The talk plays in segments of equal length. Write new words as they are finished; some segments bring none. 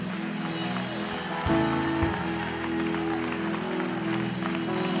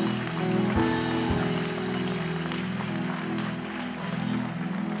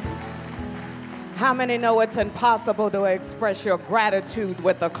How many know it's impossible to express your gratitude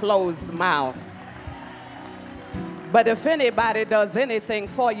with a closed mouth? But if anybody does anything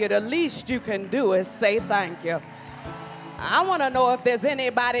for you, the least you can do is say thank you. I want to know if there's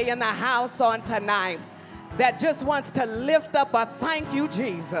anybody in the house on tonight that just wants to lift up a thank you,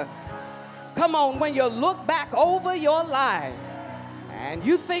 Jesus. Come on, when you look back over your life and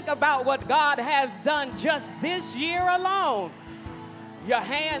you think about what God has done just this year alone, your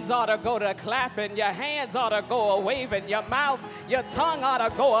hands ought to go to clapping, your hands ought to go a waving, your mouth, your tongue ought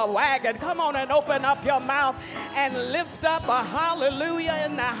to go a wagging. Come on and open up your mouth and lift up a hallelujah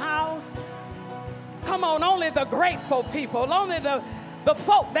in the house. Come on, only the grateful people, only the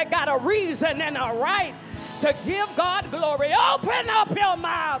folk that got a reason and a right to give God glory. Open up your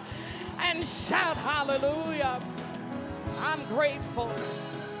mouth and shout hallelujah. I'm grateful.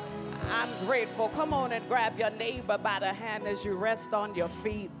 I'm grateful. Come on and grab your neighbor by the hand as you rest on your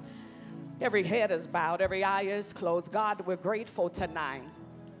feet. Every head is bowed, every eye is closed. God, we're grateful tonight.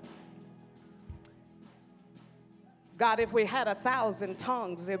 God, if we had 1,000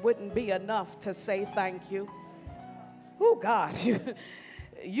 tongues, it wouldn't be enough to say thank you. Oh, God,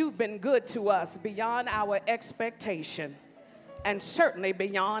 you've been good to us beyond our expectation and certainly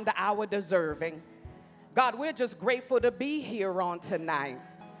beyond our deserving. God, we're just grateful to be here on tonight.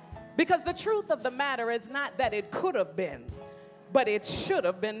 Because the truth of the matter is not that it could have been, but it should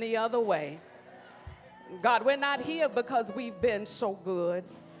have been the other way. God, we're not here because we've been so good,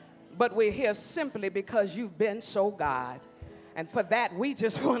 but we're here simply because you've been so God. And for that, we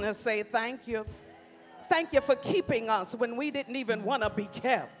just want to say thank you. Thank you for keeping us when we didn't even want to be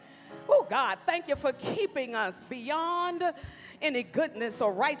kept. Oh, God, thank you for keeping us beyond any goodness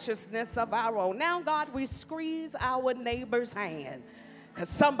or righteousness of our own. Now, God, we squeeze our neighbor's hand. Because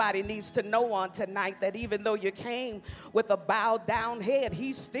somebody needs to know on tonight that even though you came with a bowed down head,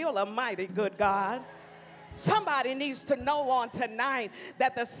 he's still a mighty good God. Somebody needs to know on tonight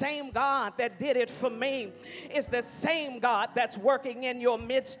that the same God that did it for me is the same God that's working in your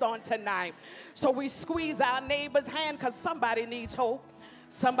midst on tonight. So we squeeze our neighbor's hand because somebody needs hope.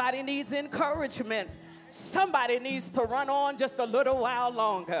 Somebody needs encouragement. Somebody needs to run on just a little while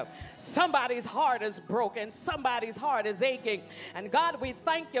longer. Somebody's heart is broken. Somebody's heart is aching. And God, we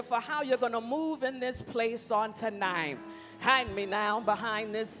thank you for how you're going to move in this place on tonight. Hide me now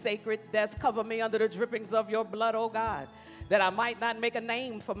behind this sacred desk. Cover me under the drippings of your blood, oh God, that I might not make a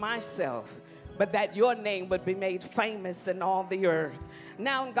name for myself, but that your name would be made famous in all the earth.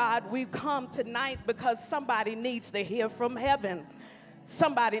 Now, God, we've come tonight because somebody needs to hear from heaven.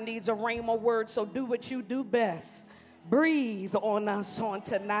 Somebody needs a rhema word, so do what you do best. Breathe on us on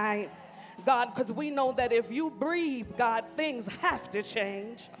tonight, God, because we know that if you breathe, God, things have to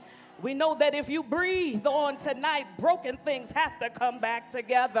change. We know that if you breathe on tonight, broken things have to come back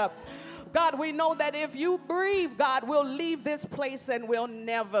together. God, we know that if you breathe, God, we'll leave this place and we'll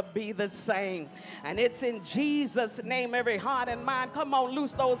never be the same. And it's in Jesus' name, every heart and mind. Come on,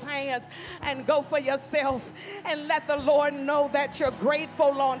 loose those hands and go for yourself and let the Lord know that you're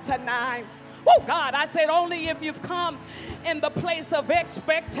grateful on tonight. Oh, God, I said only if you've come in the place of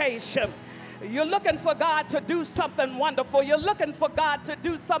expectation. You're looking for God to do something wonderful. You're looking for God to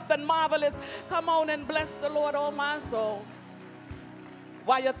do something marvelous. Come on and bless the Lord, oh my soul.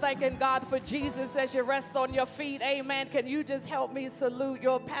 While you're thanking God for Jesus as you rest on your feet, amen, can you just help me salute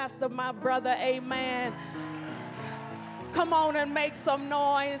your pastor, my brother, amen. Come on and make some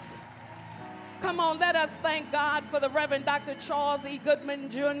noise. Come on, let us thank God for the Reverend Dr. Charles E.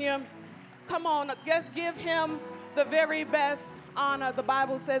 Goodman, Jr. Come on, just give him the very best honor. The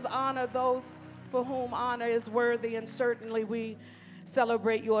Bible says honor those for whom honor is worthy, and certainly we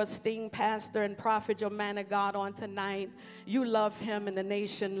celebrate your esteemed pastor and prophet, your man of God, on tonight. You love him and the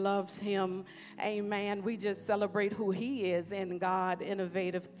nation loves him. Amen. We just celebrate who he is in God,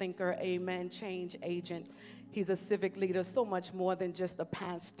 innovative thinker, amen, change agent. He's a civic leader, so much more than just a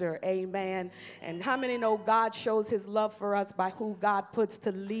pastor, amen. And how many know God shows his love for us by who God puts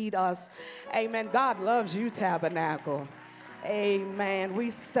to lead us? Amen. God loves you, Tabernacle. Amen.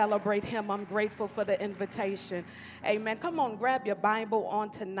 We celebrate him. I'm grateful for the invitation. Amen. Come on, grab your Bible on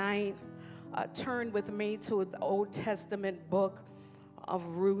tonight. Turn with me to the Old Testament book of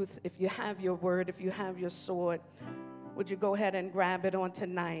Ruth. If you have your word, if you have your sword, would you go ahead and grab it on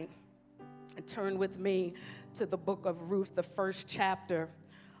tonight? And turn with me to the book of Ruth, the first chapter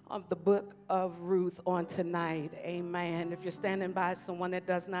of the book of Ruth on tonight. Amen. If you're standing by someone that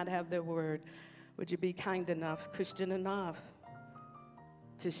does not have their word, would you be kind enough, Christian enough,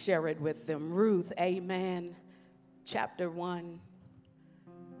 to share it with them? Ruth, amen, chapter 1,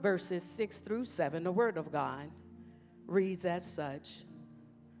 verses 6 through 7, the word of God reads as such.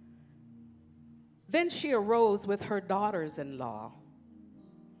 Then she arose with her daughters-in-law,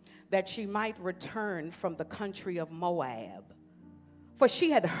 that she might return from the country of Moab. For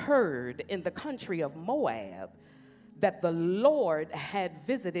she had heard in the country of Moab that the Lord had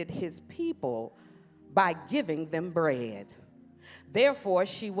visited his people by giving them bread. Therefore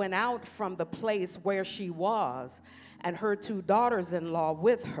she went out from the place where she was, and her two daughters-in-law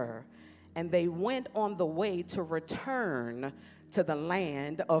with her, and they went on the way to return to the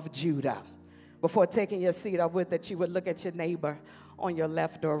land of Judah. Before taking your seat, I would that you would look at your neighbor on your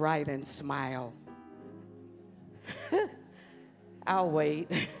left or right and smile. I'll wait.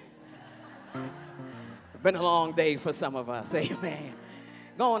 Been a long day for some of us, amen.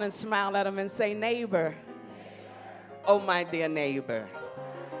 Go on and smile at them and say, neighbor, oh my dear neighbor,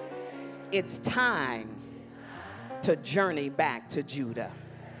 it's time to journey back to Judah.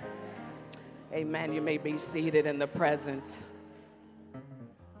 Amen. You may be seated in the presence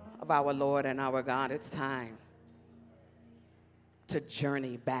of our Lord and our God. It's time to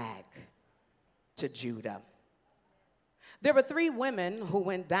journey back to Judah. There were 3 women who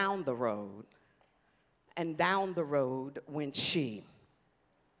went down the road, and down the road went she.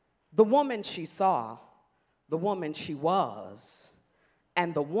 The woman she saw, the woman she was,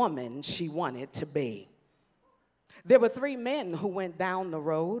 and the woman she wanted to be. There were 3 men who went down the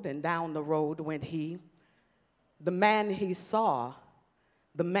road, and down the road went he. The man he saw,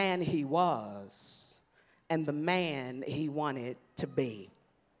 the man he was, and the man he wanted to be.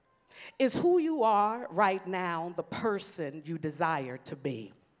 Is who you are right now the person you desire to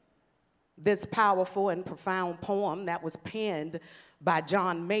be? This powerful and profound poem that was penned by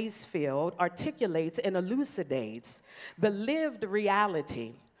John Masefield articulates and elucidates the lived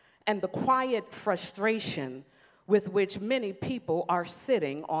reality and the quiet frustration with which many people are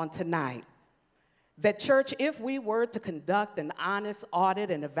sitting on tonight. That, church, if we were to conduct an honest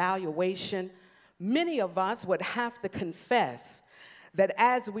audit and evaluation, many of us would have to confess that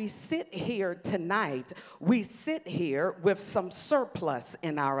as we sit here tonight, we sit here with some surplus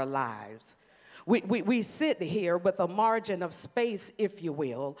in our lives. We sit here with a margin of space, if you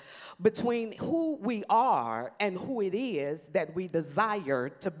will, between who we are and who it is that we desire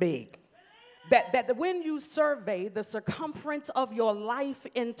to be. That when you survey the circumference of your life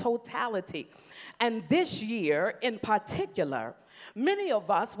in totality, and this year in particular, many of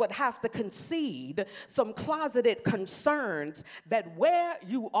us would have to concede some closeted concerns that where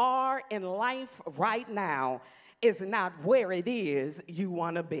you are in life right now is not where it is you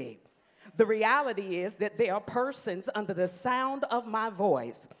want to be. The reality is that there are persons under the sound of my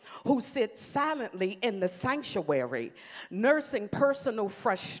voice who sit silently in the sanctuary, nursing personal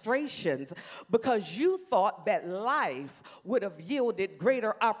frustrations because you thought that life would have yielded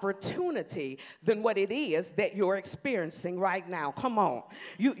greater opportunity than what it is that you're experiencing right now. Come on.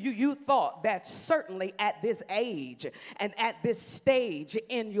 You thought that certainly at this age and at this stage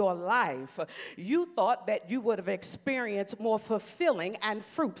in your life, you thought that you would have experienced more fulfilling and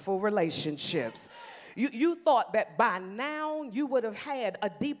fruitful relationships. You thought that by now you would have had a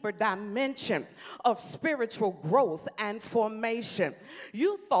deeper dimension of spiritual growth and formation.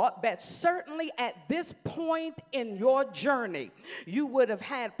 You thought that certainly at this point in your journey, you would have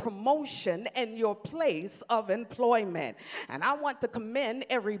had promotion in your place of employment. And I want to commend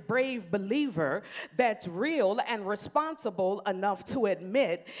every brave believer that's real and responsible enough to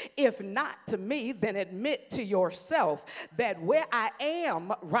admit, if not to me, then admit to yourself that where I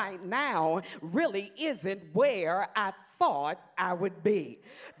am right now really isn't where I thought I would be.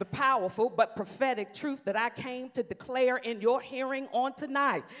 The powerful but prophetic truth that I came to declare in your hearing on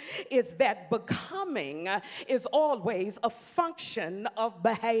tonight is that becoming is always a function of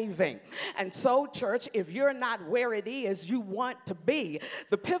behaving. And so, church, if you're not where it is you want to be,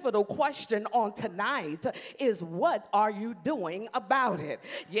 the pivotal question on tonight is, what are you doing about it?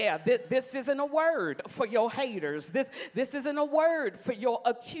 Yeah, this isn't a word for your haters. This isn't a word for your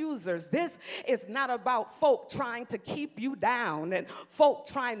accusers. This is not about folk trying to keep you down and folk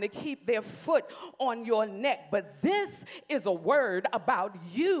trying to keep their foot on your neck, but this is a word about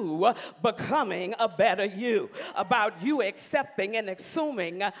you becoming a better you, about you accepting and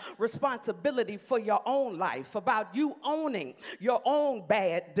assuming responsibility for your own life, about you owning your own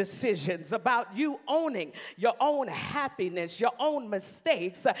bad decisions, about you owning your own happiness, your own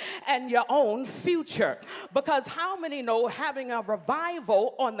mistakes, and your own future. Because how many know having a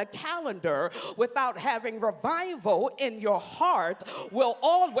revival on the calendar without having revival in your heart heart will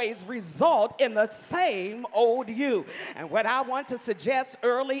always result in the same old you. And what I want to suggest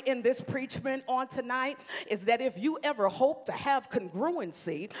early in this preachment on tonight is that if you ever hope to have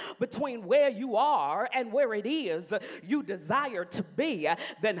congruency between where you are and where it is you desire to be,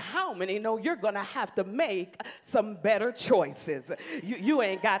 then how many know you're going to have to make some better choices? You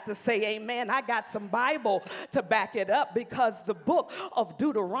ain't got to say amen. I got some Bible to back it up, because the book of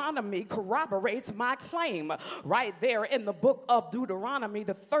Deuteronomy corroborates my claim. Right there in the book of Deuteronomy,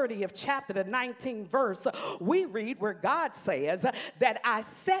 the 30th chapter, the 19th verse, we read where God says that I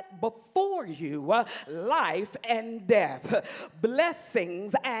set before you life and death,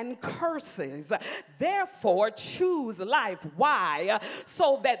 blessings and curses. Therefore, choose life. Why?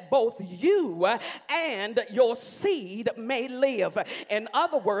 So that both you and your seed may live. In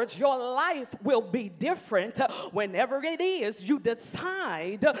other words, your life will be different whenever it is you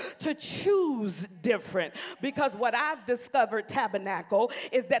decide to choose different. Because what I've discovered, Tabernacle,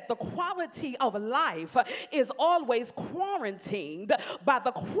 is that the quality of life is always quarantined by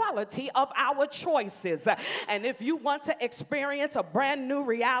the quality of our choices. And if you want to experience a brand new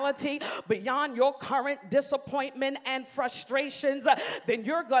reality beyond your current disappointment and frustrations, then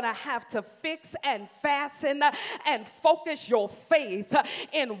you're going to have to fix and fasten and focus your faith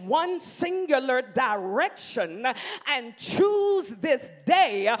in one singular direction and choose this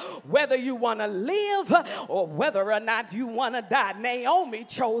day whether you want to live or whether or not you want to die. Naomi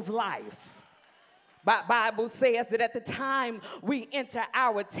chose life. Bible says that at the time we enter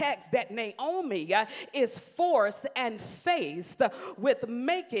our text that Naomi is forced and faced with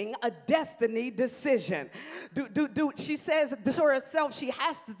making a destiny decision. She says to herself, she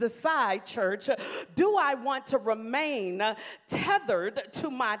has to decide, church, do I want to remain tethered to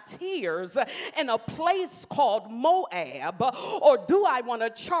my tears in a place called Moab, or do I want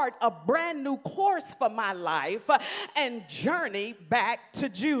to chart a brand new course for my life and journey back to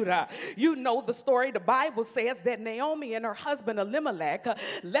Judah? You know the story. The Bible says that Naomi and her husband Elimelech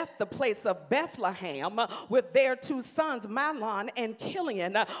left the place of Bethlehem with their two sons, Mahlon and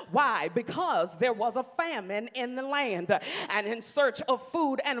Chilion. Why? Because there was a famine in the land. And in search of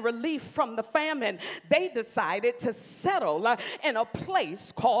food and relief from the famine, they decided to settle in a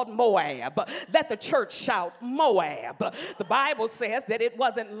place called Moab. Let the church shout, Moab. The Bible says that it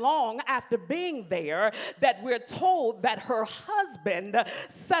wasn't long after being there that we're told that her husband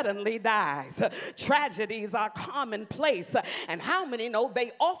suddenly dies. Tragedies are commonplace, and how many know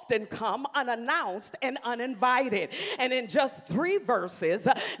they often come unannounced and uninvited? And in just 3 verses,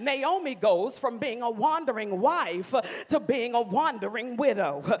 Naomi goes from being a wandering wife to being a wandering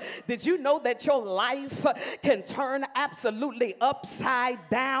widow. Did you know that your life can turn absolutely upside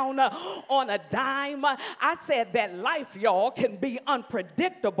down on a dime? I said that life, y'all, can be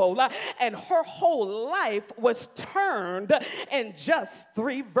unpredictable, and her whole life was turned in just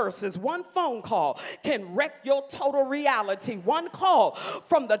 3 verses. One phone call can wreck your total reality. One call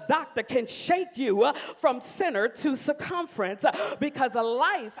from the doctor can shake you from center to circumference, because a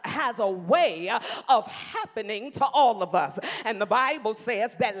life has a way of happening to all of us. And the Bible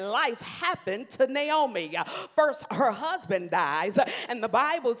says that life happened to Naomi. First, her husband dies, and the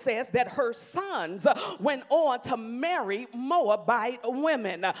Bible says that her sons went on to marry Moabite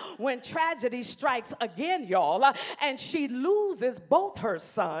women. When tragedy strikes again, y'all, and she loses both her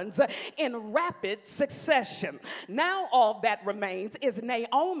sons in rapid succession. Now all that remains is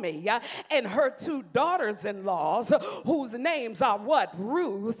Naomi and her 2 daughters-in-laws, whose names are what?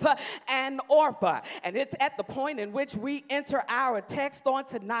 Ruth and Orpah. And it's at the point in which we enter our text on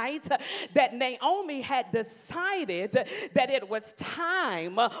tonight that Naomi had decided that it was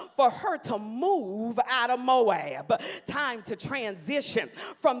time for her to move out of Moab, time to transition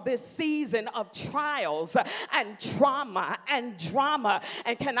from this season of trials and trauma and drama.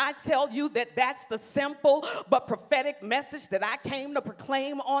 And can I tell you that that's the simple but prophetic message that I came to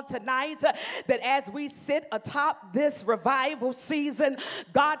proclaim on tonight, that as we sit atop this revival season,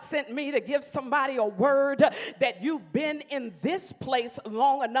 God sent me to give somebody a word that you've been in this place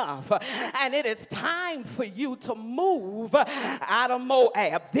long enough, and it is time for you to move out of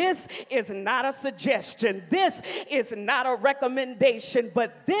Moab. This is not a suggestion. This is not a recommendation,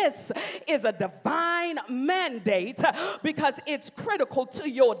 but this is a divine mandate, because it's critical to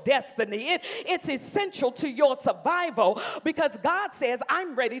your destiny. It's essential to your survival because God says,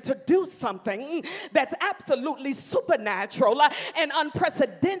 I'm ready to do something that's absolutely supernatural and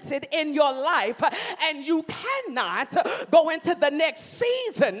unprecedented in your life. And you cannot go into the next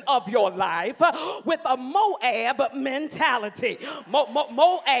season of your life with a Moab mentality.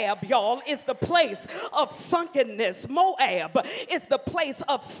 Moab, y'all, is the place of sunkenness. Moab is the place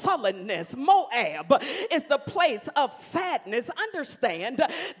of sullenness. Moab is the place of sadness. Understand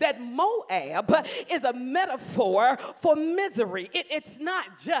that Moab is a metaphor for misery. It's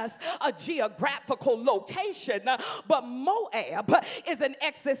not just a geographical location, but Moab is an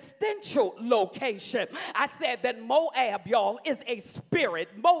existential location. I said that Moab, y'all, is a spirit.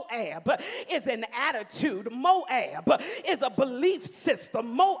 Moab is an attitude. Moab is a belief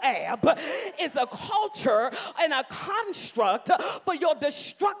system. Moab is a culture and a construct for your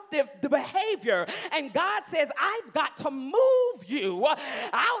destructive behavior. And God says, I've got to move you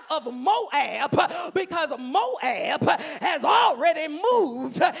out of Moab because Moab has already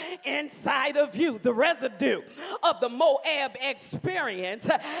moved inside of you. The residue of the Moab experience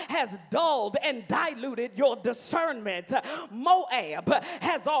has dulled and diluted your discernment. Moab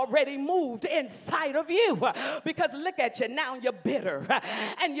has already moved inside of you because look at you now, you're bitter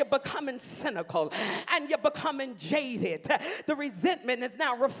and you're becoming cynical and you're becoming jaded. The resentment is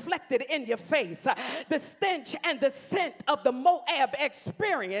now reflected in your face. The stench and the scent of the Moab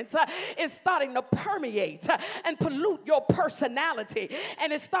experience is starting to permeate and pollute your personality,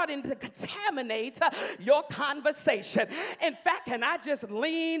 and it's starting to contaminate your conversation. In fact, can I just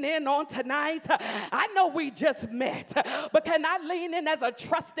lean in on tonight? I know we just met, but can I lean in as a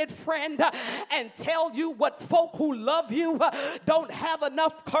trusted friend and tell you what folk who love you don't have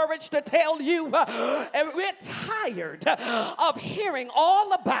enough courage to tell you? And we're tired of hearing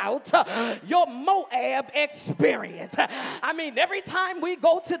all about your Moab experience. I mean, every time we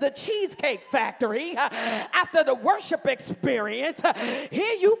go to the Cheesecake Factory after the worship experience,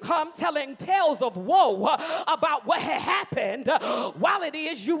 here you come telling tales of woe about what had happened while it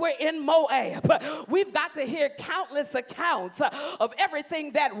is you were in Moab. We've got to hear countless accounts of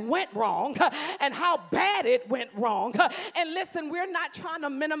everything that went wrong and how bad it went wrong. And listen, we're not trying to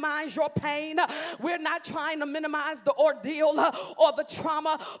minimize your pain. We're not trying to minimize the ordeal or the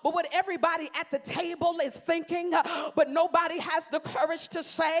trauma, but what everybody at the table is thinking, but nobody has the courage to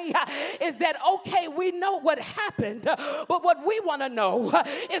say, is that, okay, we know what happened, but what we want to know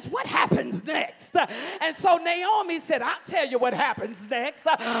is what happens next. And so Naomi said, I'll tell you what happens next.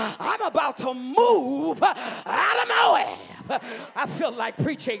 I'm about to move out of Moab. I feel like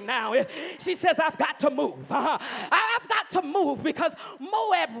preaching now. She says, I've got to move. I've got to move because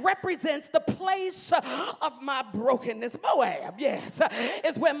Moab represents the place of my brokenness. Moab, yes,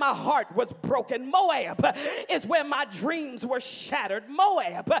 is where my heart was broken. Moab is where my dreams were shattered.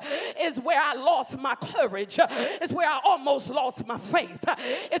 Moab is where I lost my courage. It's where I almost lost my faith.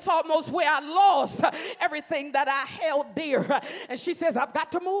 It's almost where I lost everything that I held dear. And she says, I've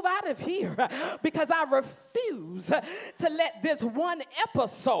got to move out of here because I refuse to let this one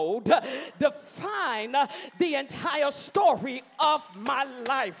episode define the entire story of my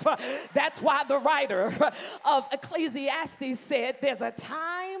life. That's why the writer of Ecclesiastes said there's a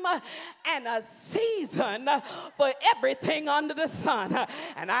time and a season for everything under the sun.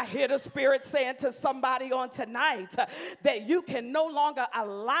 And I hear the Spirit saying to somebody on tonight that you can no longer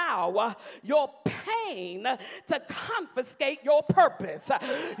allow your pain to confiscate your purpose.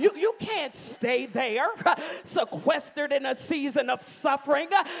 You can't stay there sequestered in a season of suffering,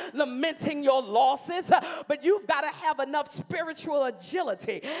 lamenting your losses, but you've got to have enough spiritual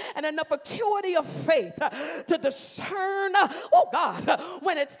agility and enough acuity of faith to discern, oh God,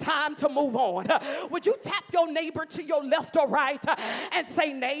 when it's time to move on. Would you tap your neighbor to your left or right and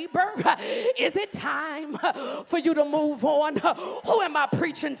say, neighbor, is it time for you to move on? Who am I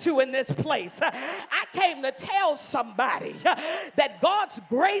preaching to in this place? I came to tell somebody that God's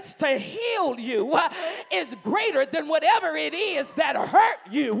grace to heal you is greater than whatever it is that hurt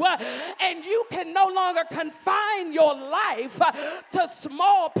you, and you can no longer confine your life to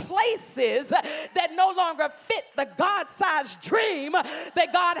small places that no longer fit the God-sized dream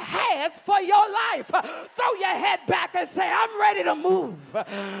that God has for your life. Throw your head back and say, I'm ready to move,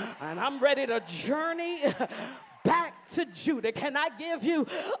 and I'm ready to journey back to Judah. Can I give you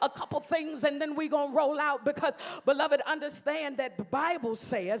a couple things and then we're going to roll out? Because, beloved, understand that the Bible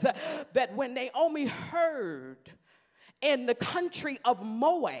says that when Naomi heard in the country of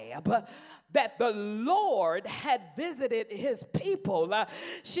Moab that the Lord had visited his people.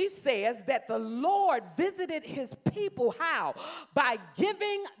 She says that the Lord visited his people how? By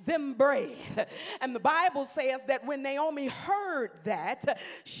giving them bread. And the Bible says that when Naomi heard that,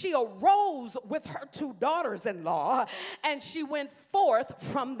 she arose with her two daughters-in-law and she went forth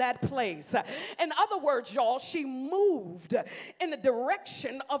from that place. In other words, y'all, she moved in the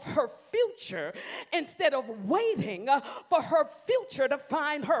direction of her future instead of waiting for her future to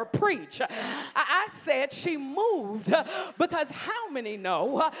find her preach. I said she moved because how many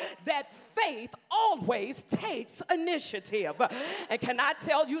know that faith always takes initiative? And can I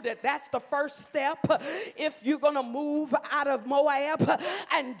tell you that that's the first step if you're going to move out of Moab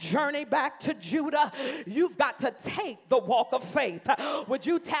and journey back to Judah? You've got to take the walk of faith. Would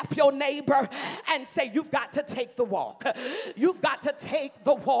you tap your neighbor and say, you've got to take the walk? You've got to take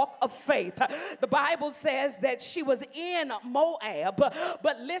the walk of faith. The Bible says that she was in Moab,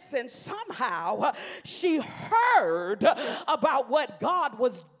 but listen, somehow she heard about what God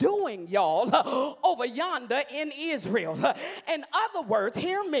was doing, y'all, over yonder in Israel. In other words,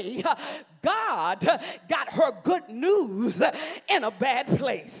 hear me, God got her good news in a bad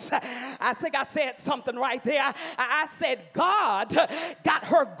place. I think I said something right there. I said God got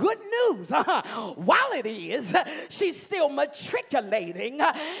her good news. While it is, she's still matriculating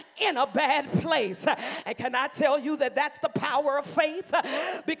in a bad place. And can I tell you that that's the power of faith?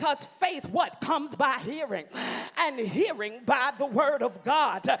 Because faith, what? Comes by hearing, and hearing by the word of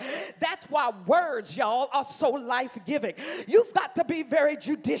God. That's why words, y'all, are so life-giving. You've got to be very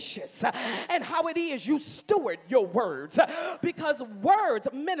judicious and how it is you steward your words, because words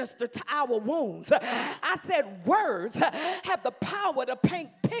minister to our wounds. I said words have the power to paint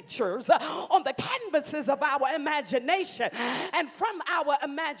pictures on the canvases of our imagination, and from our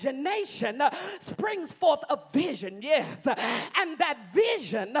imagination springs forth a vision, yes, and that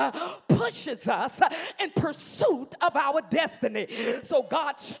vision pushes us in pursuit of our destiny. So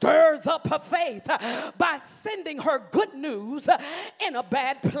God stirs up her faith by sending her good news in a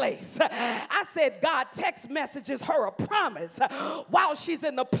bad place. I said God text messages her a promise while she's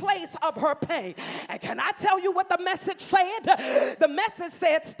in the place of her pain. And can I tell you what the message said? The message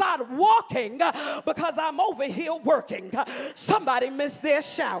said, start walking because I'm over here working. Somebody missed their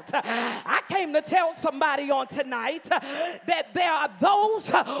shout. I came to tell somebody on tonight that there are those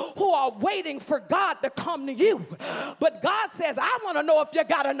who are waiting for God to come to you. But God says, I want to know if you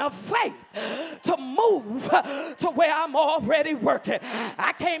got enough faith to move to where I'm already working.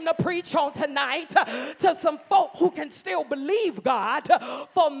 I came to preach on tonight to some folk who can still believe God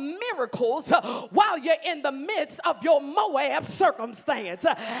for miracles while you're in the midst of your Moab circumstance.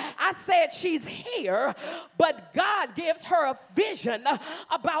 I said she's here, but God gives her a vision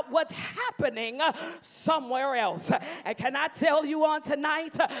about what's happening somewhere else. And can I tell you on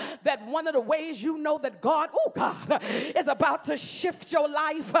tonight that one of the ways you know that God is about to shift your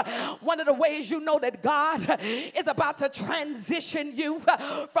life, one of the ways you know that God is about to transition you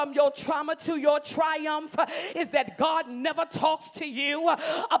from your trauma to your triumph is that God never talks to you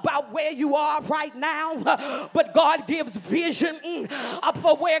about where you are right now, but God gives vision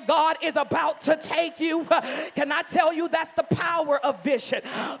for where God is about to take you. Can I tell you that's the power of vision?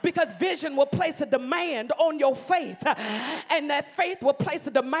 Because vision will place a demand on your faith, and that faith will place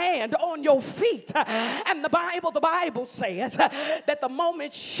a demand on your feet. And the Bible says that the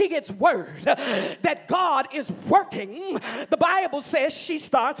moment she gets word that God is working, the Bible says she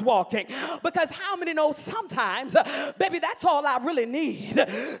starts walking. Because how many know sometimes, baby, that's all I really need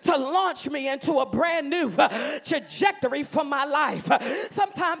to launch me into a brand new trajectory for my life.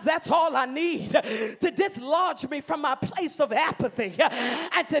 Sometimes that's all I need to dislodge me from my place of apathy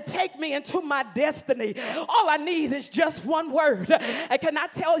and to take me into my destiny. All I need is just one word. And can I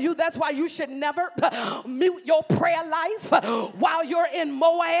tell you that's why you should never mute your prayer life while you're in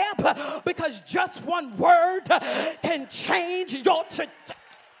Moab, because just one word can change your trajectory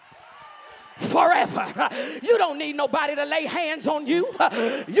forever. You don't need nobody to lay hands on you.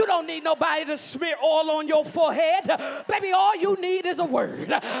 You don't need nobody to smear oil on your forehead. Baby, all you need is a word.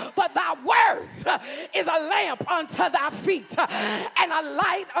 For thy word is a lamp unto thy feet and a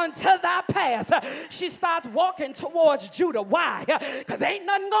light unto thy path. She starts walking towards Judah. Why? Because ain't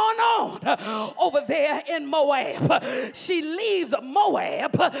nothing going on over there in Moab. She leaves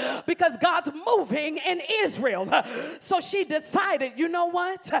Moab because God's moving in Israel. So she decided, you know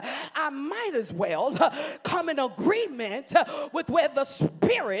what? I might might as well come in agreement with where the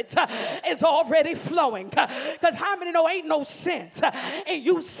Spirit is already flowing. Because how many know ain't no sense in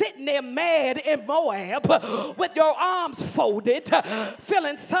you sitting there mad in Moab with your arms folded,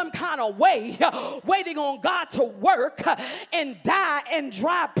 feeling some kind of way, waiting on God to work and die in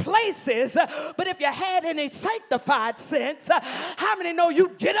dry places. But if you had any sanctified sense, how many know you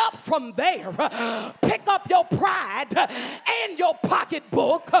get up from there, pick up your pride and your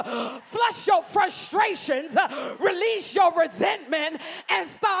pocketbook, flush your frustrations, release your resentment, and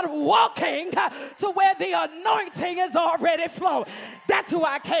start walking to where the anointing is already flowing. That's who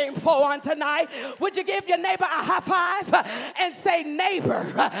I came for on tonight. Would you give your neighbor a high five and say,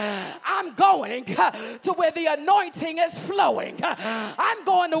 neighbor, I'm going to where the anointing is flowing. I'm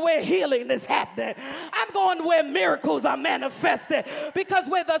going to where healing is happening. I'm going to where miracles are manifested. Because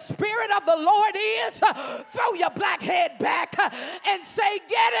where the Spirit of the Lord is, throw your black head back and say,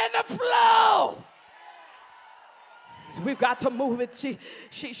 get in the flow. We've got to move it.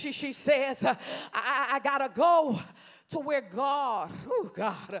 She says, I got to go to where God,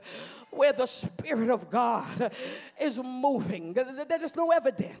 where the Spirit of God is moving. There's no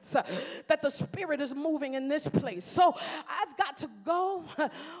evidence that the Spirit is moving in this place. So I've got to go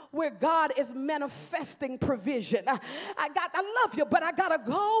where God is manifesting provision. I love you, but I got to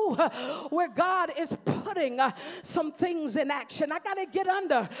go where God is putting some things in action. I got to get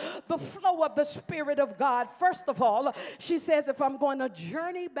under the flow of the Spirit of God. First of all, she says, if I'm going to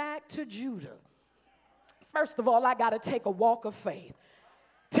journey back to Judah, first of all, I got to take a walk of faith.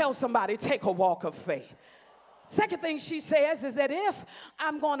 Tell somebody, take a walk of faith. Second thing she says is that if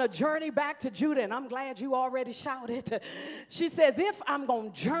I'm going to journey back to Judah, and I'm glad you already shouted. She says, if I'm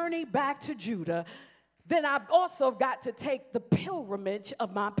going to journey back to Judah, then I've also got to take the pilgrimage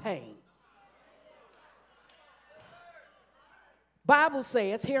of my pain. Bible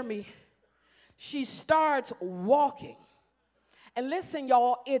says, hear me, she starts walking. And listen,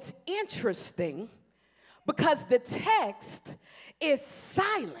 y'all, it's interesting because the text is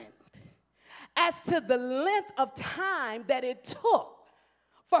silent as to the length of time that it took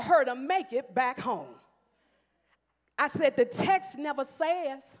for her to make it back home. I said the text never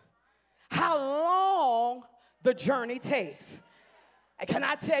says how long the journey takes. And can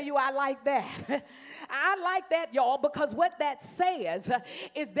I tell you, I like that. I like that, y'all, because what that says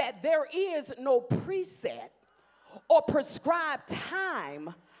is that there is no preset or prescribed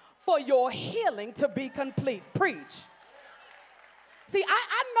time for your healing to be complete. Preach. See,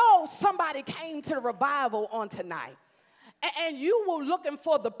 I know somebody came to the revival on tonight, and you were looking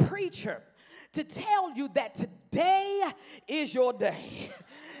for the preacher to tell you that today is your day.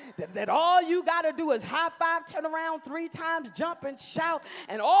 That all you got to do is high five, turn around 3 times, jump and shout,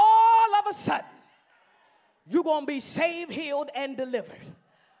 and all of a sudden, you're going to be saved, healed, and delivered.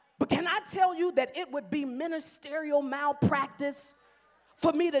 But can I tell you that it would be ministerial malpractice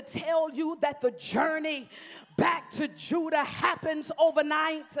for me to tell you that the journey back to Judah happens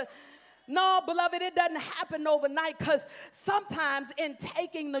overnight? No, beloved, it doesn't happen overnight, because sometimes in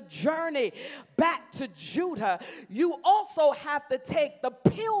taking the journey back to Judah, you also have to take the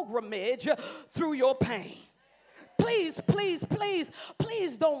pilgrimage through your pain. Please, please, please,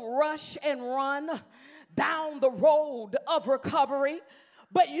 please don't rush and run down the road of recovery.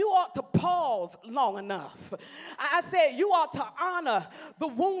 But you ought to pause long enough. I said you ought to honor the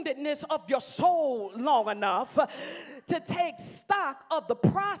woundedness of your soul long enough to take stock of the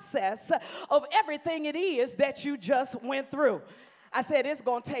process of everything it is that you just went through. I said it's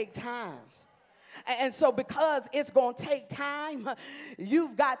going to take time. And so because it's going to take time,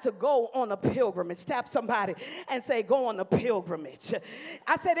 you've got to go on a pilgrimage. Tap somebody and say, go on a pilgrimage.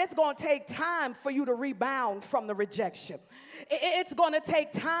 I said it's going to take time for you to rebound from the rejection. It's going to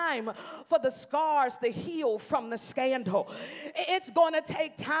take time for the scars to heal from the scandal. It's going to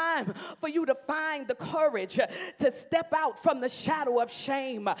take time for you to find the courage to step out from the shadow of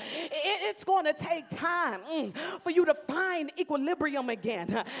shame. It's going to take time for you to find equilibrium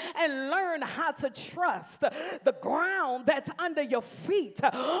again and learn how to trust the ground that's under your feet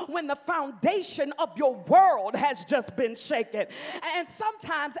when the foundation of your world has just been shaken. And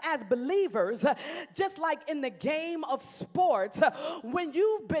sometimes as believers, just like in the game of sports, when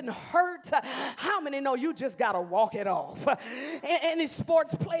you've been hurt, how many know you just got to walk it off? Any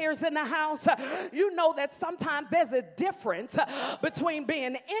sports players in the house, you know that sometimes there's a difference between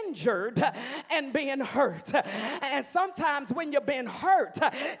being injured and being hurt. And sometimes when you're being hurt,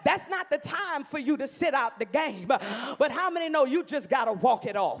 that's not the time for you to sit out the game. But how many know you just got to walk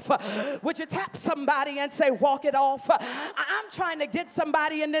it off? Would you tap somebody and say, walk it off? I'm trying to get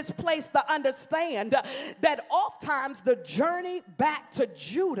somebody in this place to understand that oftentimes the journey back to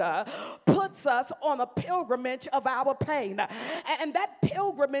Judah puts us on a pilgrimage of our pain. And that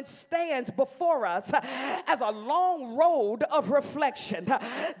pilgrimage stands before us as a long road of reflection.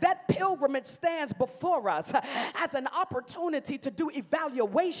 That pilgrimage stands before us as an opportunity to do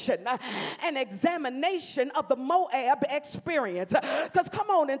evaluation and examination of the Moab experience. Because come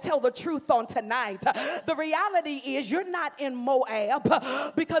on and tell the truth on tonight. The reality is you're not in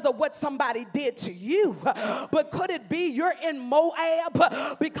Moab because of what somebody did to you, but could it be you're in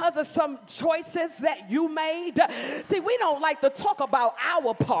Moab because of some choices that you made? See, we don't like to talk about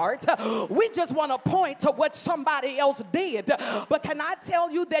our part. We just want to point to what somebody else did. But can I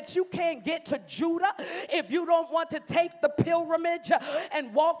tell you that you can't get to Judah if you don't want to take the pilgrimage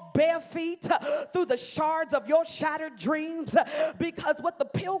and walk bare feet through the shards of your shattered dreams? Because what the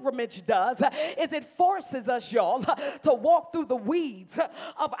pilgrimage does is it forces us, y'all, to walk through the weeds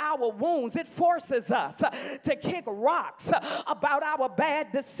of our wounds. It forces us to kick rocks about our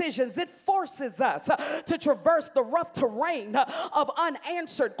bad decisions. It forces us to traverse the rough terrain of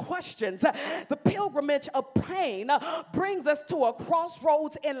unanswered questions. The pilgrimage of pain brings us to a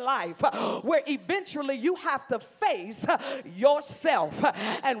crossroads in life where eventually you have to face yourself.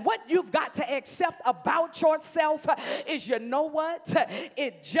 And what you've got to accept about yourself is, you know what?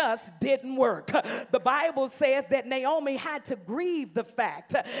 It just didn't work. The Bible says that Naomi had to grieve the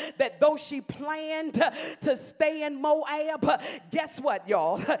fact that though she planned to stay in Moab, guess what,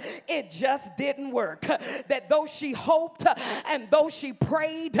 y'all? It just didn't work. That though she hoped and though she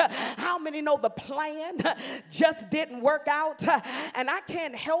prayed, how many know the plan just didn't work out? And I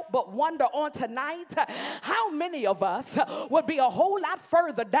can't help but wonder on tonight, how many of us would be a whole lot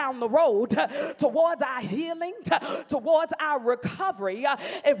further down the road towards our healing, towards our recovery,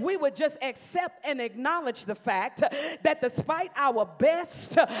 if we would just accept and acknowledge the fact that despite our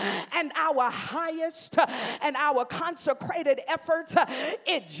best and our highest and our consecrated efforts,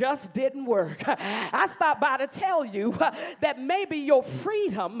 it just didn't work. I stopped by to tell you that maybe your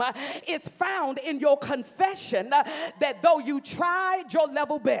freedom is found in your confession that though you tried your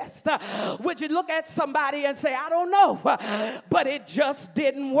level best. Would you look at somebody and say, I don't know, but it just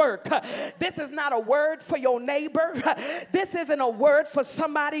didn't work? This is not a word for your neighbor. This isn't a word for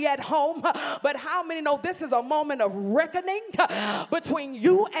somebody at home. But how many know this is a moment of reckoning between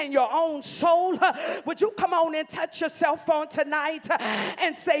you and your own soul? Would you come on and touch yourself on tonight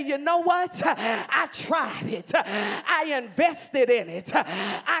and say, you know what? I tried it. I invested in it.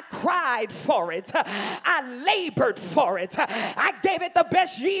 I cried for it. I labored for it. I gave it the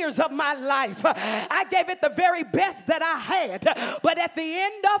best years of my life. I gave it the very best that I had. But at the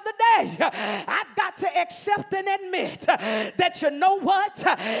end of the day, I've got to accept and admit that, you know what?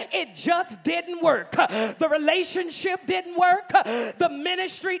 It just didn't work. The relationship didn't work. The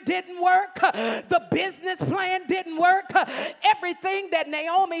ministry didn't work. The business plan didn't work. Everything that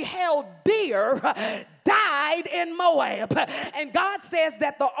Naomi held dear died in Moab. And God says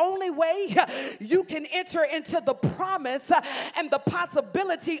that the only way you can enter into the promise and the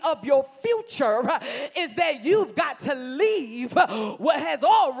possibility of your future is that you've got to leave what has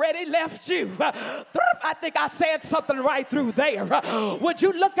already left you. I think I said something right through there. Would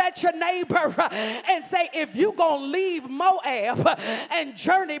you look at your neighbor and say, if you're going to leave Moab and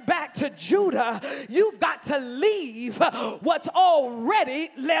journey back to Judah, you've got to leave what's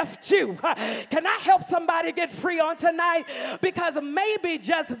already left you. Can I help somebody get free on tonight? Because maybe,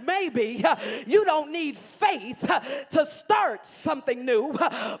 just maybe, you don't need faith to start something new,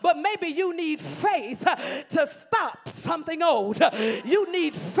 but maybe you need faith to stop something old. You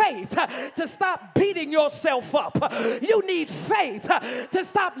need faith to stop beating yourself up. You need faith to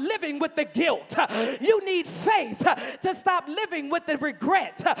stop living with the guilt. You need faith to stop living with the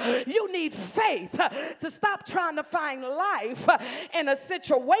regret. You need faith to stop trying to find life in a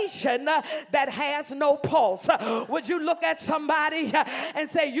situation that has no pulse. Would you look at somebody and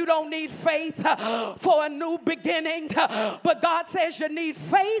say, you don't need faith for a new beginning, but God says you need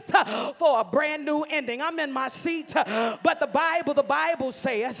faith for a brand new ending. I'm in my seat, but the Bible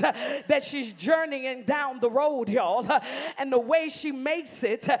says that she's journeying down the road, y'all, and the way she makes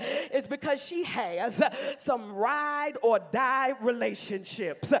it is because she has some ride or die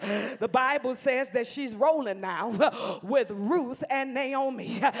relationships. The Bible says that she's rolling now with Ruth and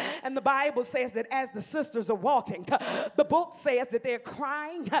Naomi, and the Bible says that as the sisters are walking, the book says that they're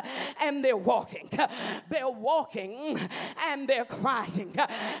crying and they're walking. They're walking and they're crying.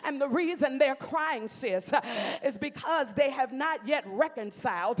 And the reason they're crying, sis, is because they have not yet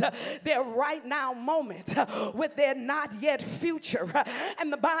reconciled their right now moment with their not yet future.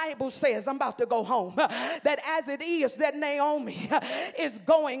 And the Bible says, I'm about to go home, that as it is that Naomi is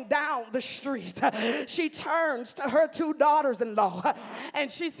going down the street, she turns to her two daughters-in-law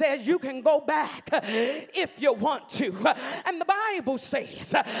and she says, you can go back if you want to. And the Bible says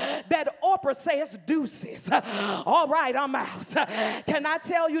that Oprah says, deuces. All right, I'm out. Can I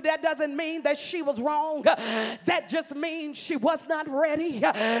tell you that doesn't mean that she was wrong? That just means she was not ready.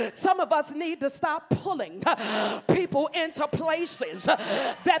 Some of us need to stop pulling people into places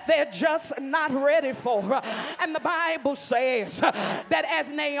that they're just not ready for. And the Bible says that as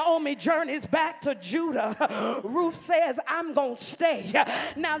Naomi journeys back to Judah, Ruth says, I'm going to stay.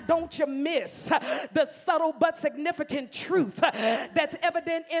 Now, don't you miss the subtle but significant truth that's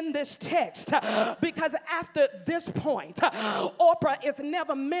evident in this text, because after this point, Oprah is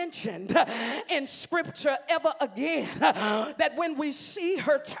never mentioned in Scripture ever again. That when we see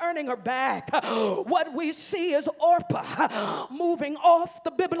her turning her back, what we see is Orpah moving off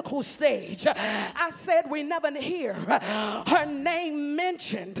the biblical stage. I said we never hear her name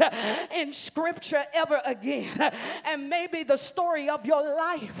mentioned in Scripture ever again. And maybe the story of your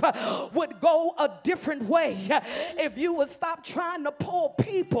life would go a different way if you would stop trying to pull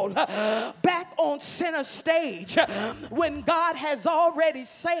people back on center stage when God has already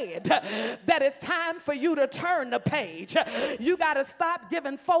said that it's time for you to turn the page. You got to stop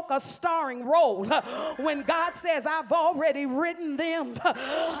giving folk a starring role when God says, I've already written them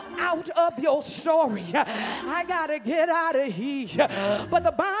out of your story. I got to get out of here. But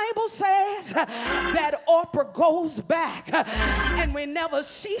the Bible says that Oprah goes back and we never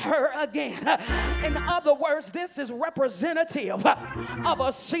see her again. In other words, this is representative of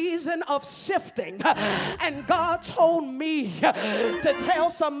a season of sifting. And God told me to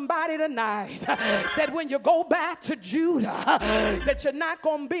tell somebody tonight that when you go back to Judah, that you're not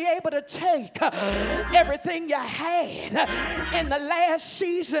going to be able to take everything you had in the last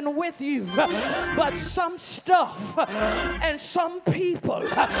season with you, but some stuff and some people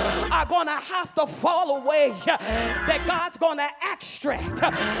are going to have to fall away, that God's going to extract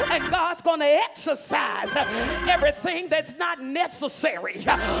and God's going to exercise everything that's not necessary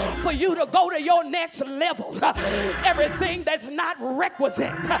for you to go to your next level, everything that's not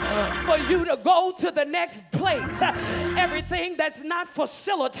requisite for you to go to the next place, everything that's not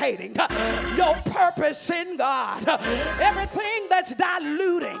facilitating your purpose in God, everything that's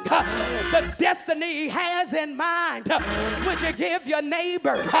diluting the destiny He has in mind. Would you give your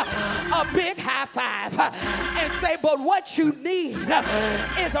neighbor a big high five and say, but what you need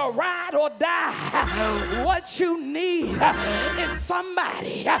is a ride or die. What you need is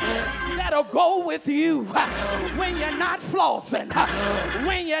somebody that'll go with you when you're not flossing,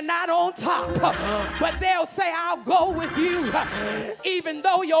 when you're not on top, but they'll say, I'll go with you even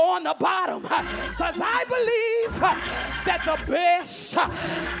though you're on the bottom, because I believe that the best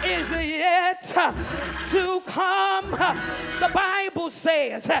is yet to come. The Bible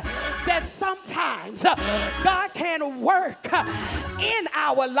says that sometimes God can work in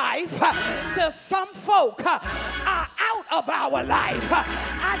our life till some folk are out of our life.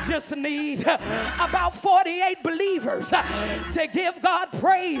 I just need about 48 believers to give God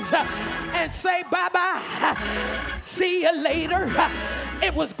praise and say bye-bye. See you later.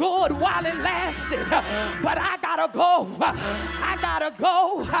 It was good while it lasted, but I gotta go. I gotta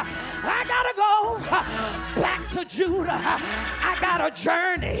go. I gotta go back to Judah. I got a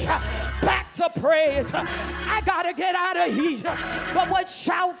journey back to praise. I gotta get out of here. But what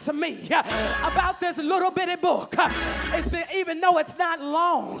shouts me about this little bitty book is that even though it's not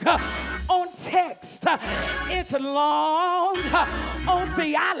long on text, it's long on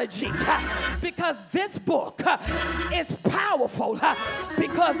theology, because this book is powerful,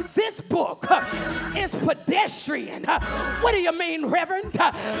 because this book is pedestrian. What do you mean, Reverend,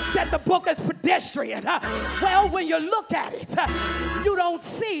 that the book is pedestrian? Well, when you look at it, you don't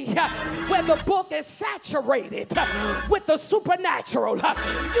see where the book is saturated with the supernatural.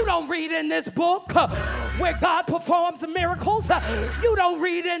 You don't read in this book where God performs miracles. You don't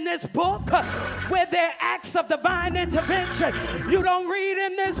read in this book where there are acts of divine intervention. You don't read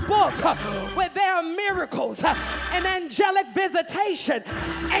in this book where there are miracles and angelic visitation.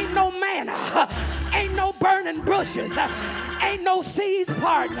 Ain't no manna, ain't no burning bushes, ain't no seas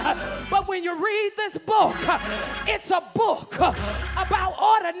parting. But when you read this book, it's a book about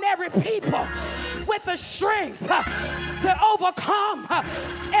ordinary people with the strength to overcome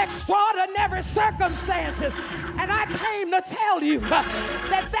extraordinary circumstances. And I came to tell you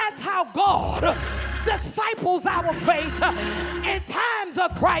that that's how God disciples our faith in times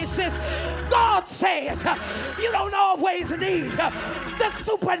of crisis. God says you don't always need the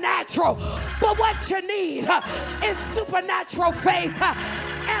supernatural, but what you need is supernatural faith.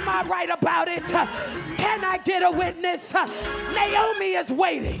 Am I right about it? Can I get a witness? Naomi is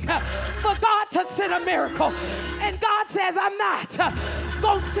waiting for God to send a miracle. And God says, I'm not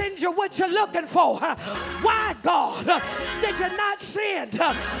going to send you what you're looking for. Why, God, did you not send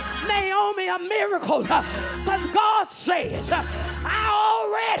Naomi a miracle? Because God says, I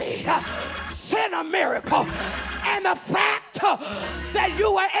already sent a miracle. And the fact that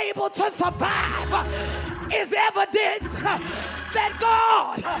you were able to survive is evidence that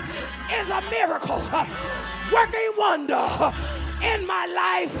God is a miracle working wonder in my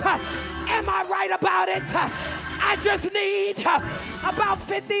life. Am I right about it? I just need about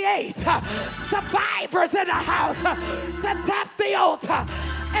 58 survivors in the house to tap the altar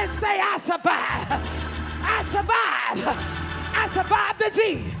and say, I survived. I survived. I survived the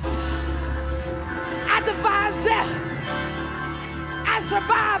disease. I survived death. I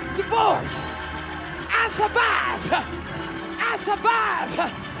survived divorce. I survived. I survived.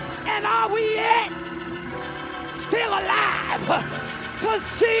 And are we yet still alive to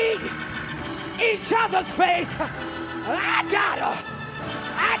see each other's face? I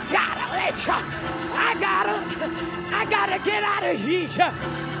gotta get out of here.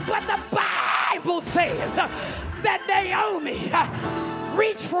 But the Bible says that Naomi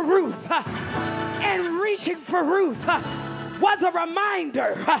reached for Ruth, and reaching for Ruth was a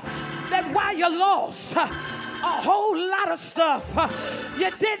reminder that while you lost a whole lot of stuff,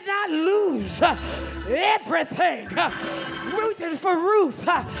 you did not lose everything. Rooting for Ruth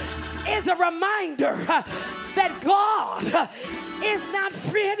is a reminder that God is not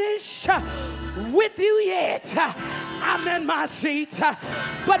finished with you yet. I'm in my seat,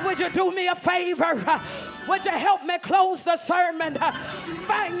 but would you do me a favor? Would you help me close the sermon?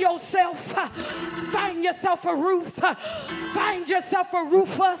 Find yourself a Ruth. Find yourself a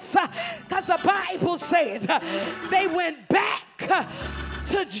Rufus, because the Bible said they went back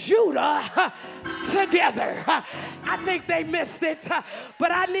to Judah together. I think they missed it,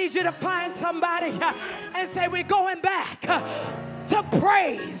 but I need you to find somebody and say, we're going back to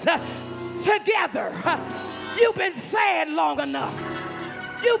praise together. You've been sad long enough.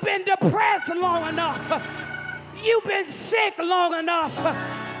 You've been depressed long enough. You've been sick long enough.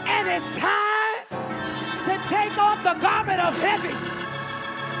 And it's time to take off the garment of heavy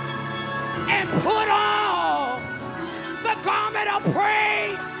and put on the garment of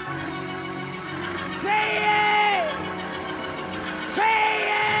praise. Say it. Say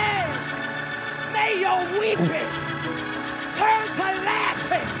it. May your weeping turn to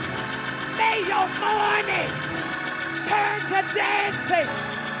laughing. May your mourning turn to dancing.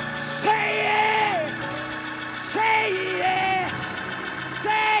 Say it. Say it.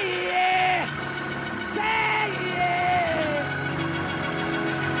 Say it. Say it.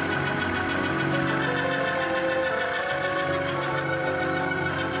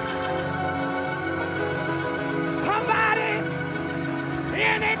 Somebody,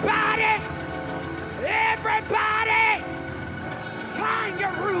 anybody, everybody, find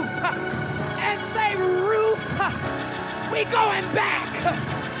your Ruth and say, Ruth, we going back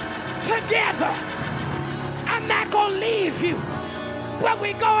together. I'm not going to leave you, but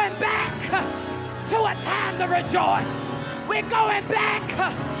we're going back to a time to rejoice. We're going back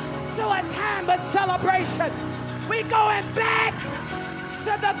to a time of celebration. We're going back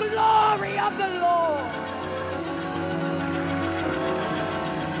to the glory of the Lord.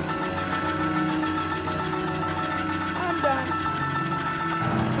 I'm done.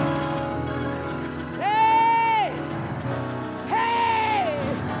 Hey! Hey!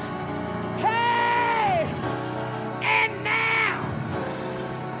 Hey! And now,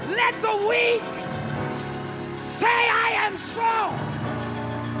 let the weak say I am strong.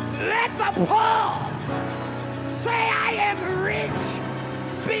 Let the poor say I am rich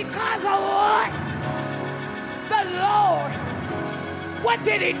because of what? The Lord. What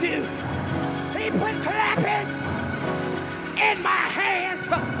did he do? He put clapping in my hands.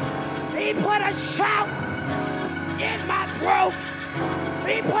 He put a shout in my throat.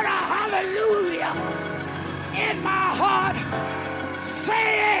 He put a hallelujah in my heart. Say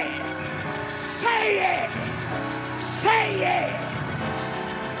it. Say it. Say it.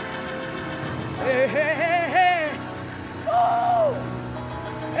 Hey, hey, hey, hey. Oh.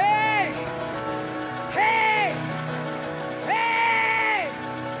 Hey. Hey. Hey.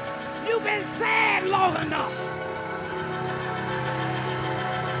 You've been sad long enough.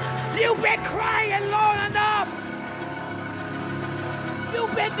 You've been crying long enough.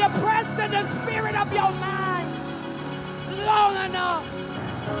 You've been depressed in the spirit of your mind long enough.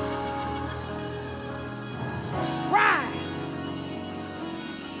 Rise.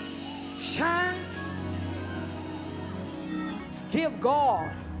 Shine. Give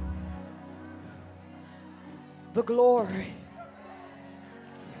God the glory.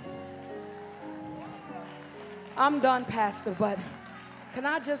 I'm done, Pastor, but can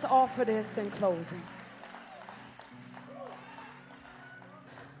I just offer this in closing?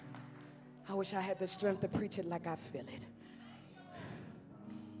 I wish I had the strength to preach it like I feel it.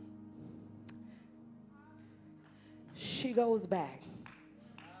 She goes back.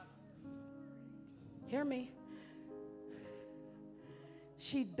 Hear me?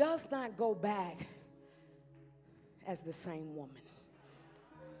 She does not go back as the same woman.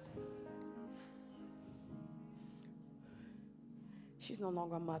 She's no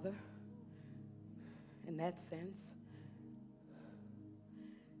longer a mother in that sense.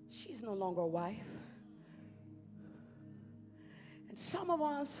 She's no longer a wife. And some of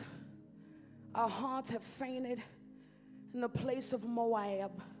us, our hearts have fainted in the place of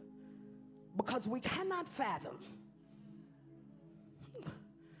Moab because we cannot fathom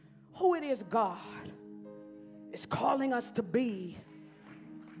who it is God is calling us to be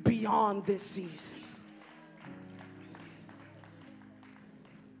beyond this season.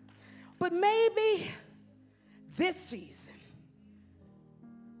 But maybe this season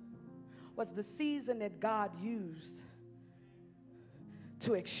was the season that God used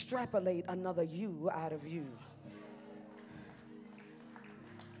to extrapolate another you out of you.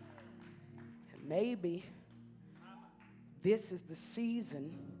 And maybe this is the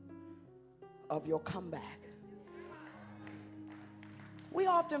season of your comeback. We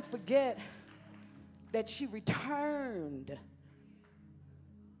often forget that she returned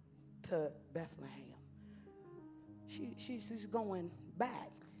to Bethlehem. She's going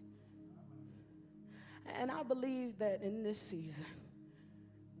back. And I believe that in this season,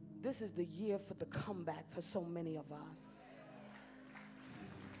 this is the year for the comeback for so many of us.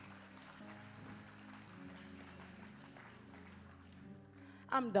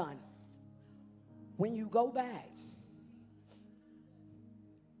 I'm done. When you go back,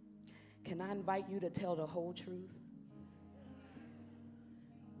 can I invite you to tell the whole truth?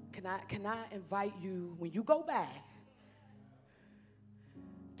 Can I invite you, when you go back,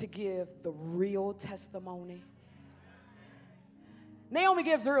 to give the real testimony? Naomi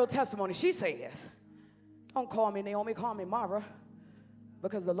gives the real testimony. She says, don't call me Naomi, call me Mara,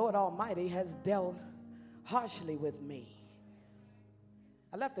 because the Lord Almighty has dealt harshly with me.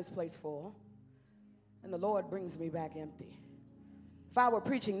 I left this place full, and the Lord brings me back empty. If I were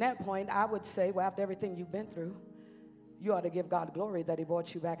preaching that point, I would say, well, after everything you've been through, you ought to give God glory that he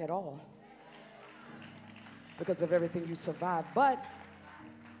brought you back at all because of everything you survived. But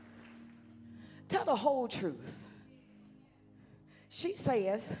tell the whole truth. She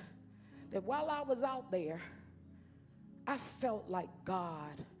says that while I was out there, I felt like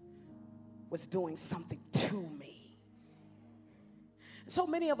God was doing something to me. So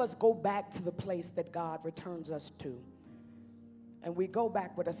many of us go back to the place that God returns us to. And we go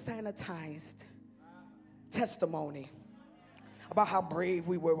back with a sanitized testimony about how brave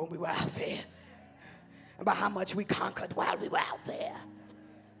we were when we were out there, about how much we conquered while we were out there,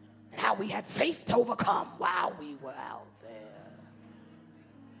 and how we had faith to overcome while we were out there.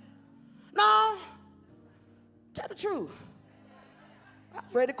 No, tell the truth. I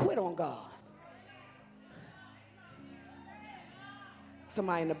was ready to quit on God.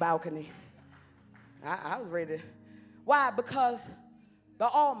 Somebody in the balcony. I was ready to. Why? Because the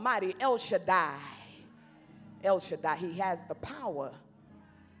Almighty El Shaddai, he has the power.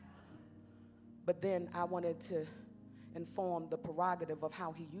 But then I wanted to inform the prerogative of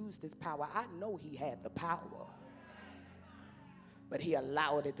how he used his power. I know he had the power, but he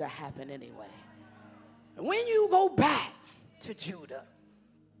allowed it to happen anyway. And when you go back to Judah,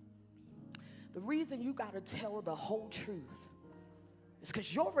 the reason you got to tell the whole truth is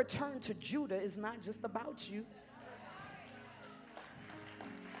because your return to Judah is not just about you.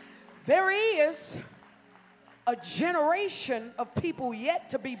 There is a generation of people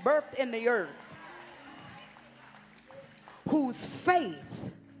yet to be birthed in the earth whose faith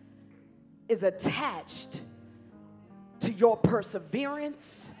is attached to your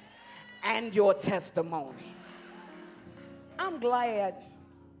perseverance and your testimony. I'm glad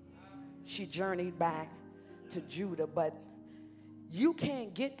she journeyed back to Judah, but you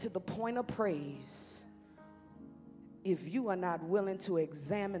can't get to the point of praise if you are not willing to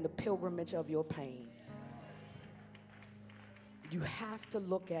examine the pilgrimage of your pain. You have to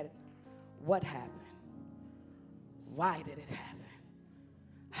look at what happened. Why did it happen?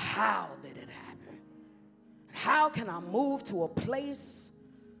 How did it happen? How can I move to a place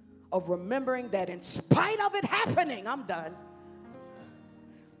of remembering that in spite of it happening, I'm done.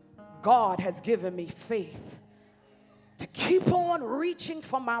 God has given me faith to keep on reaching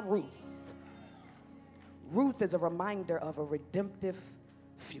for my Ruth. Ruth is a reminder of a redemptive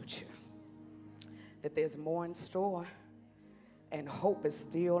future, that there's more in store and hope is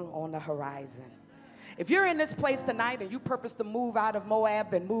still on the horizon. If you're in this place tonight and you purpose to move out of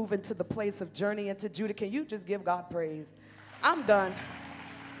Moab and move into the place of journey into Judah, can you just give God praise? I'm done.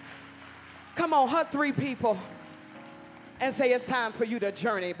 Come on, hug 3 people and say it's time for you to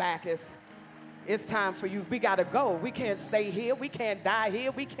journey back. It's time for you. We got to go. We can't stay here. We can't die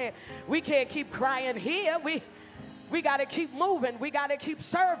here. We can't keep crying here. We got to keep moving. We got to keep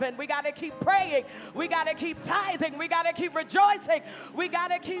serving. We got to keep praying. We got to keep tithing. We got to keep rejoicing. We got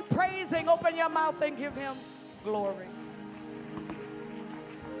to keep praising. Open your mouth and give him glory.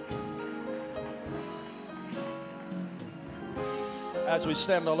 As we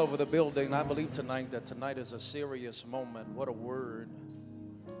stand all over the building, I believe that tonight is a serious moment. What a word.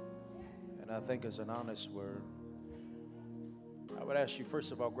 And I think it's an honest word. I would ask you,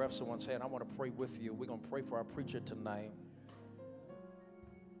 first of all, grab someone's hand. I want to pray with you. We're going to pray for our preacher tonight.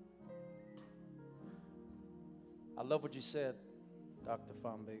 I love what you said, Dr.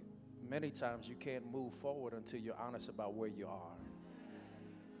 Fambi. Many times you can't move forward until you're honest about where you are.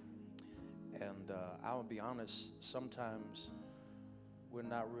 And I will be honest, sometimes we're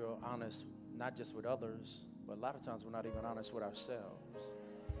not real honest, not just with others, but a lot of times we're not even honest with ourselves.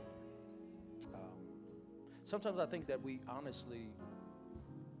 Sometimes I think that we honestly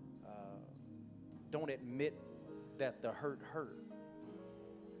don't admit that the hurt hurt.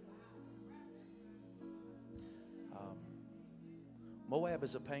 Moab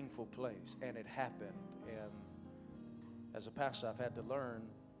is a painful place, and it happened. And as a pastor, I've had to learn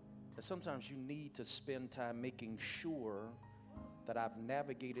that sometimes you need to spend time making sure that I've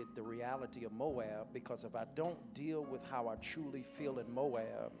navigated the reality of Moab, because if I don't deal with how I truly feel in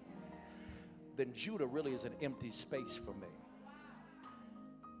Moab, then Judah really is an empty space for me.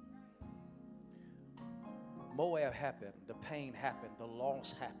 Moab happened, the pain happened, the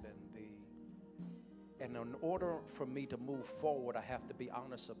loss happened, and in order for me to move forward, I have to be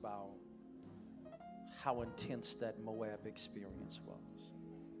honest about how intense that Moab experience was.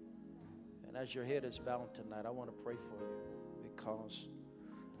 And as your head is bowed tonight, I want to pray for you, because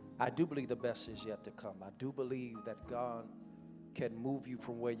I do believe the best is yet to come. I do believe that God can move you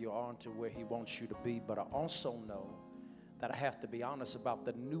from where you are to where he wants you to be, but I also know that I have to be honest about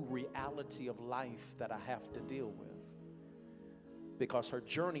the new reality of life that I have to deal with. Because her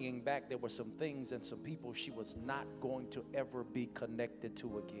journeying back, there were some things and some people she was not going to ever be connected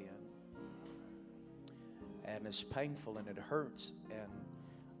to again. And it's painful and it hurts, and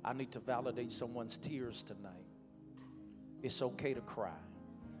I need to validate someone's tears tonight. It's okay to cry.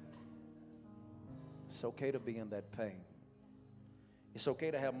 It's okay to be in that pain. It's okay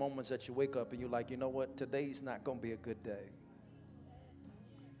to have moments that you wake up and you're like, you know what, today's not going to be a good day.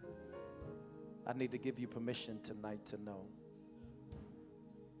 I need to give you permission tonight to know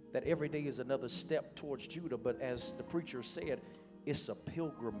that every day is another step towards Judah, but as the preacher said, it's a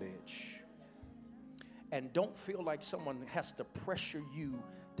pilgrimage. And don't feel like someone has to pressure you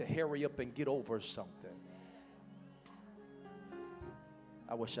to hurry up and get over something.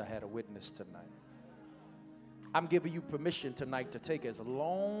 I wish I had a witness tonight. I'm giving you permission tonight to take as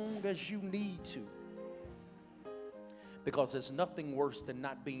long as you need to, because there's nothing worse than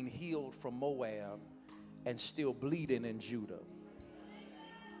not being healed from Moab and still bleeding in Judah.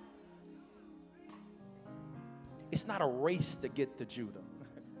 It's not a race to get to Judah.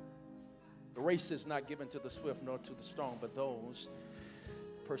 The race is not given to the swift nor to the strong, but those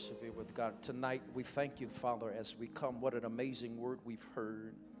persevere with God. Tonight, we thank you, Father, as we come. What an amazing word we've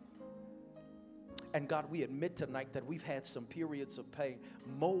heard. And God, we admit tonight that we've had some periods of pain.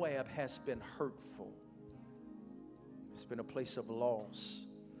 Moab has been hurtful. It's been a place of loss,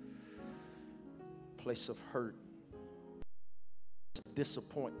 place of hurt,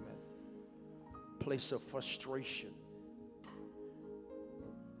 disappointment, place of frustration,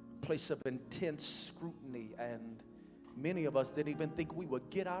 place of intense scrutiny, and many of us didn't even think we would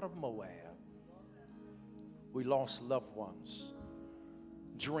get out of Moab. We lost loved ones.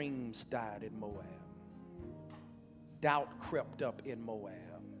 Dreams died in Moab. Doubt crept up in Moab.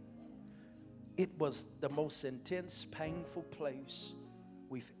 It was the most intense, painful place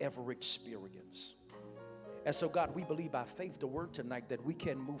we've ever experienced. And so, God, we believe by faith the word tonight that we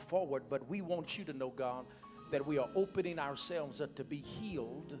can move forward, but we want you to know, God, that we are opening ourselves up to be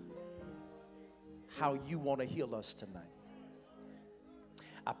healed how you want to heal us tonight.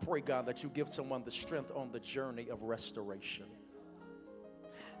 I pray, God, that you give someone the strength on the journey of restoration.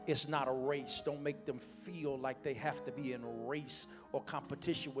 It's not a race. Don't make them feel like they have to be in a race or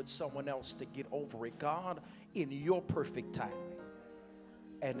competition with someone else to get over it. God, in your perfect timing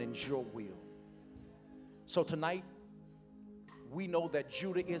and in your will. So tonight, we know that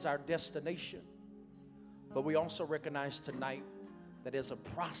Judah is our destination, but we also recognize tonight that there's a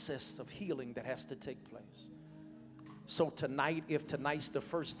process of healing that has to take place. So tonight, if tonight's the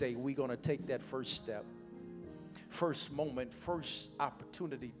first day, we're going to take that first step, first moment, first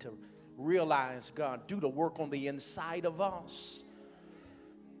opportunity to realize, God, do the work on the inside of us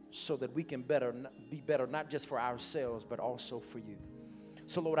so that we can be better, not just for ourselves, but also for you.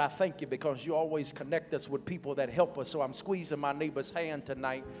 So, Lord, I thank you because you always connect us with people that help us. So I'm squeezing my neighbor's hand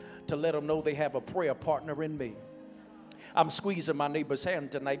tonight to let them know they have a prayer partner in me. I'm squeezing my neighbor's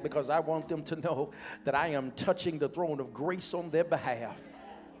hand tonight because I want them to know that I am touching the throne of grace on their behalf.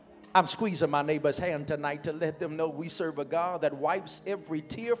 I'm squeezing my neighbor's hand tonight to let them know we serve a God that wipes every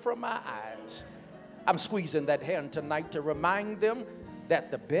tear from my eyes. I'm squeezing that hand tonight to remind them that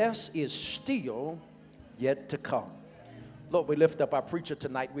the best is still yet to come. Lord, we lift up our preacher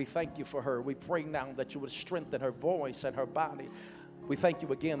tonight. We thank you for her. We pray now that you would strengthen her voice and her body. We thank you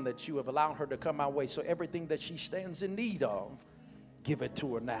again that you have allowed her to come our way. So everything that she stands in need of, give it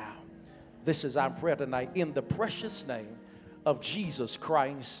to her now. This is our prayer tonight. In the precious name of Jesus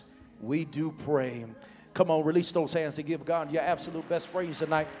Christ, we do pray. Come on, release those hands and give God your absolute best praise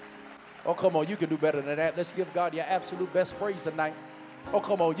tonight. Oh, come on, you can do better than that. Let's give God your absolute best praise tonight. Oh,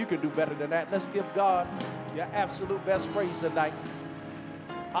 come on, you can do better than that. Let's give God your absolute best praise tonight.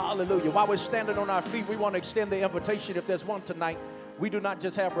 Hallelujah. While we're standing on our feet, we want to extend the invitation if there's one tonight. We do not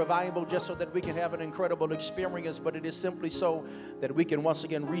just have revival just so that we can have an incredible experience, but it is simply so that we can once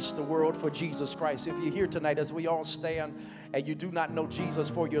again reach the world for Jesus Christ. If you're here tonight as we all stand and you do not know Jesus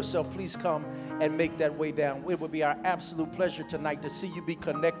for yourself, please come and make that way down. It would be our absolute pleasure tonight to see you be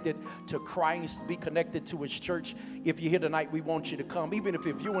connected to Christ, be connected to his church. If you're here tonight, we want you to come. Even if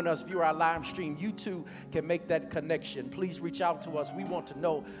you're viewing us, view our live stream, you too can make that connection. Please reach out to us. We want to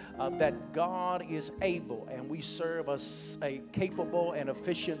know that God is able and we serve a capable and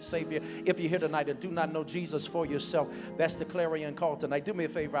efficient Savior. If you're here tonight and do not know Jesus for yourself, that's the clarion call tonight. Do me a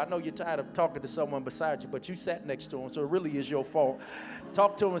favor. I know you're tired of talking to someone beside you, but you sat next to him, so it really is your fault.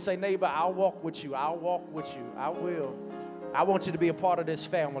 Talk to him and say, neighbor, I'll walk with you. I'll walk with you. I will. I want you to be a part of this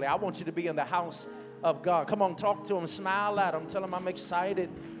family. I want you to be in the house of God. Come on, talk to him. Smile at him. Tell him I'm excited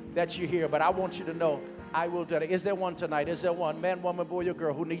that you're here, but I want you to know I will do it. Is there one tonight? Is there one man, woman, boy, or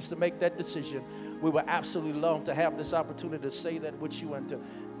girl who needs to make that decision? We would absolutely love to have this opportunity to say that with you and to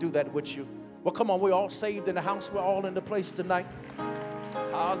do that with you. Well, come on. We're all saved in the house. We're all in the place tonight.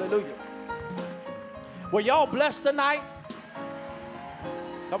 Hallelujah. Were y'all blessed tonight?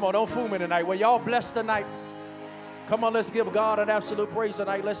 Come on, don't fool me tonight. Were y'all blessed tonight? Come on, let's give God an absolute praise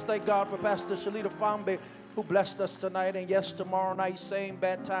tonight. Let's thank God for Pastor Shalita Fambe, who blessed us tonight. And yes, tomorrow night, same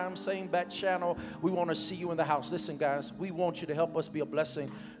bad time, same bad channel. We want to see you in the house. Listen, guys, we want you to help us be a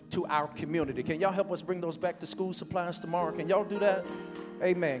blessing to our community. Can y'all help us bring those back to school supplies tomorrow? Can y'all do that?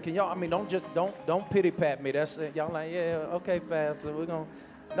 Amen. Can y'all, don't pity pat me. That's it. Y'all like, yeah, okay, Pastor, we're going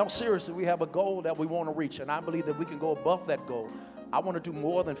to. No, seriously, we have a goal that we want to reach, and I believe that we can go above that goal. I want to do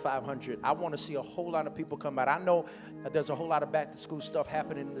more than 500. I want to see a whole lot of people come out. I know that there's a whole lot of back-to-school stuff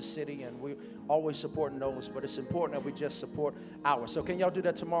happening in the city, and we're always supporting those, but it's important that we just support ours. So can y'all do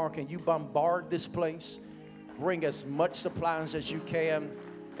that tomorrow? Can you bombard this place? Bring as much supplies as you can,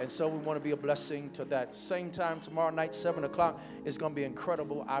 and so we want to be a blessing to that. Same time tomorrow night, 7 o'clock. It's going to be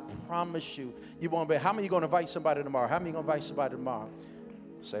incredible. I promise you. You won't be. How many of you going to invite somebody tomorrow? How many of you going to invite somebody tomorrow?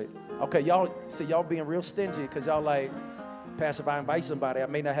 Say, okay, y'all, see, y'all being real stingy because y'all like, Pastor, if I invite somebody, I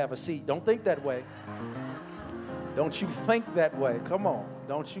may not have a seat. Don't think that way. Don't you think that way. Come on.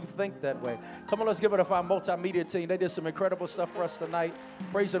 Don't you think that way. Come on, let's give it up for our multimedia team. They did some incredible stuff for us tonight.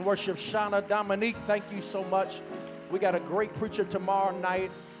 Praise and worship. Shauna, Dominique, thank you so much. We got a great preacher tomorrow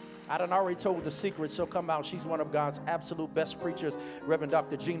night. I done already told the secret, so come out. She's one of God's absolute best preachers. Reverend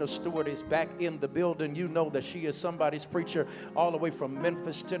Dr. Gina Stewart is back in the building. You know that she is somebody's preacher all the way from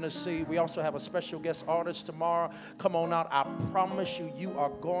Memphis, Tennessee. We also have a special guest artist tomorrow. Come on out. I promise you, you are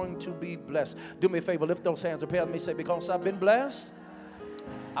going to be blessed. Do me a favor. Lift those hands up here. Let me say, because I've been blessed,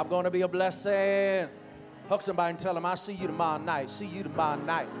 I'm going to be a blessing. Hug somebody and tell them, I'll see you tomorrow night. See you tomorrow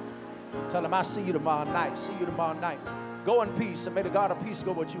night. Tell them, I'll see you tomorrow night. See you tomorrow night. Go in peace, and may the God of peace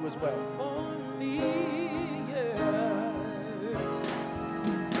go with you as well. For me.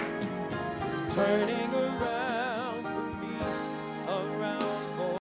 turning